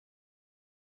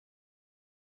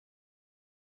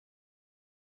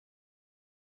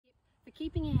for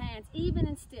keeping your hands even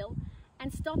and still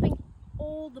and stopping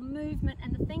all the movement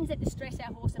and the things that distress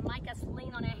our horse and make us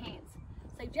lean on our hands.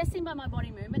 So you've just seen by my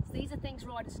body movements, these are things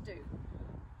riders do.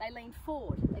 They lean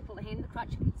forward, they pull a hand in the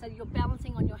crutch, so you're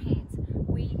balancing on your hands.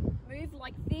 We move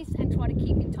like this and try to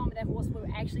keep in time with our horse where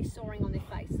we're actually soaring on their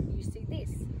face. You see this.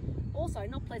 Also,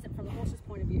 not pleasant from the horse's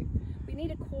point of view. We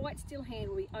need a quiet, still hand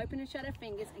where we open and shut our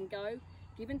fingers and go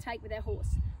give and take with our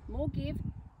horse. More give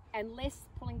and less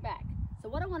pulling back. So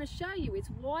what I want to show you is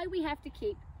why we have to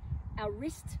keep our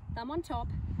wrist, thumb on top,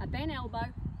 a bent elbow,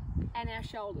 and our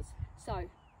shoulders. So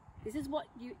this is what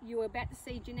you're about to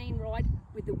see Janine ride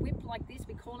with the whip like this.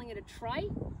 We're calling it a tray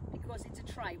because it's a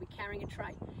tray. We're carrying a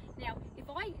tray. Now, if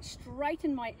I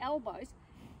straighten my elbows,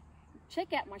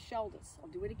 check out my shoulders. I'll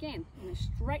do it again. I'm going to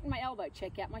straighten my elbow,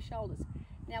 check out my shoulders.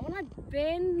 Now, when I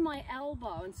bend my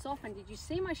elbow and soften, did you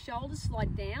see my shoulders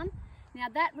slide down? Now,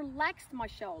 that relaxed my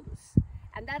shoulders,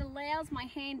 and that allows my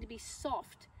hand to be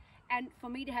soft and for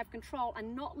me to have control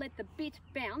and not let the bit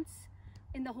bounce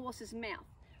in the horse's mouth.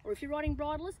 Or if you're riding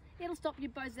bridleless, it'll stop your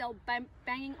Bosal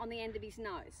banging on the end of his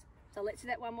nose. So let's do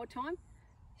that one more time.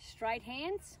 Straight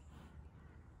hands.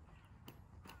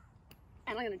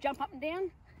 And I'm going to jump up and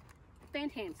down.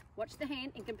 Bent hands. Watch the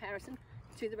hand in comparison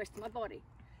to the rest of my body.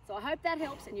 So I hope that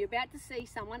helps and you're about to see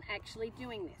someone actually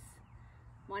doing this.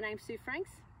 My name's Sue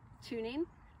Franks. Tune in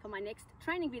for my next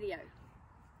training video.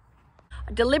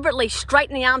 Deliberately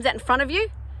straighten the arms out in front of you.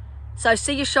 So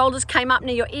see your shoulders came up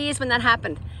near your ears when that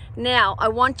happened. Now I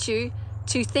want you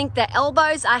to think the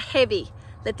elbows are heavy.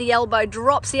 Let the elbow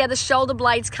drop. See how the shoulder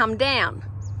blades come down.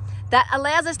 That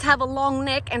allows us to have a long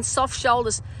neck and soft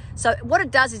shoulders. So what it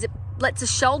does is it lets the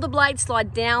shoulder blade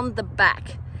slide down the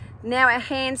back. Now our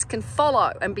hands can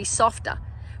follow and be softer.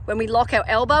 When we lock our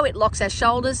elbow, it locks our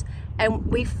shoulders and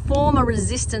we form a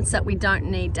resistance that we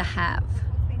don't need to have.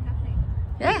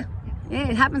 Yeah,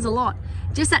 it happens a lot.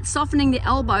 Just that softening the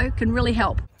elbow can really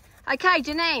help. Okay,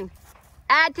 Janine,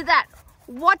 add to that.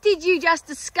 What did you just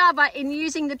discover in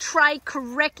using the tray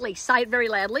correctly? Say it very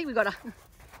loudly. We've got to...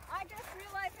 I just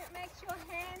realised it makes your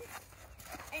hands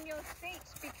and your seat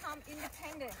become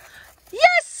independent.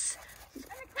 Yes!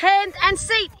 Hand and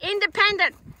seat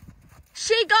independent.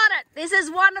 She got it. This is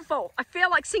wonderful. I feel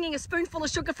like singing A Spoonful of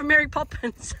Sugar from Mary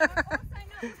Poppins. I'm also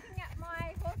not looking at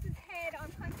my horse's head.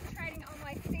 I'm concentrating on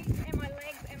my feet and my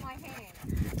legs and my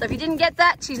hands. So if you didn't get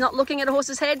that, she's not looking at a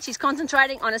horse's head. She's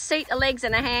concentrating on her seat, her legs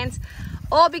and her hands.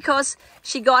 All because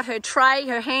she got her tray,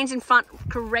 her hands in front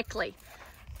correctly.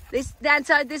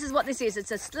 So this is what this is.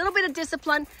 It's a little bit of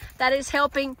discipline that is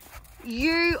helping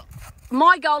you.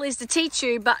 My goal is to teach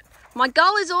you, but my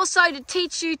goal is also to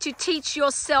teach you to teach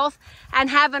yourself and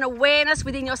have an awareness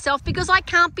within yourself, because I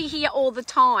can't be here all the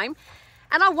time.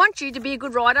 And I want you to be a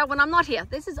good rider when I'm not here.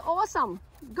 This is awesome.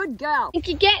 Good girl. I think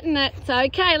you're getting it. So,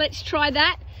 okay, let's try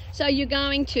that. So you're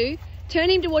going to turn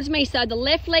him towards me. So the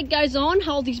left leg goes on,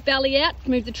 hold his belly out,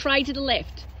 move the tray to the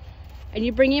left. And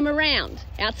you bring him around.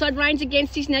 Outside reins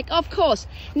against his neck, of course.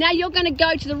 Now you're going to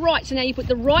go to the right. So now you put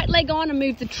the right leg on and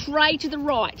move the tray to the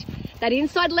right. That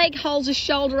inside leg holds the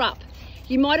shoulder up.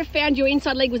 You might have found your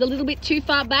inside leg was a little bit too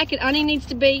far back. It only needs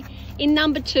to be in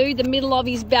number 2, the middle of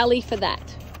his belly for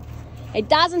that. It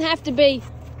doesn't have to be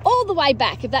all the way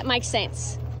back, if that makes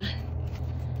sense.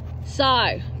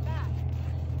 So,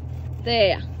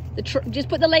 there. Just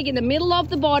put the leg in the middle of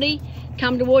the body,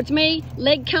 come towards me,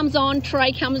 leg comes on,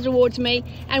 tray comes towards me,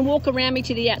 and walk around me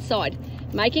to the outside.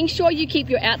 Making sure you keep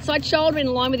your outside shoulder in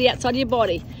line with the outside of your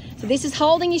body. So this is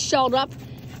holding his shoulder up,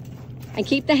 and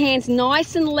keep the hands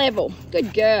nice and level.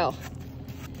 Good girl.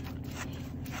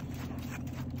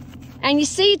 And you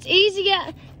see, it's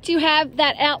easier to have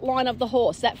that outline of the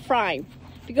horse, that frame,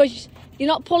 because you're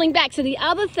not pulling back. So the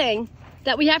other thing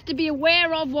that we have to be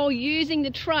aware of while using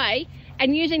the tray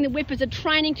and using the whip as a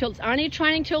training tool, it's only a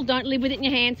training tool, don't live with it in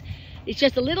your hands. It's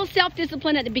just a little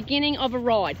self-discipline at the beginning of a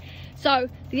ride. So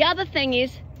the other thing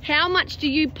is, how much do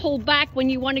you pull back when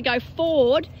you want to go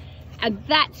forward? And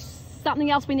that's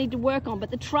something else we need to work on, but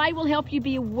the tray will help you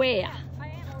be aware. I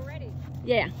am already.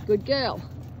 Yeah, good girl.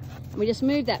 And we just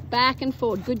move that back and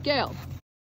forward. Good girl.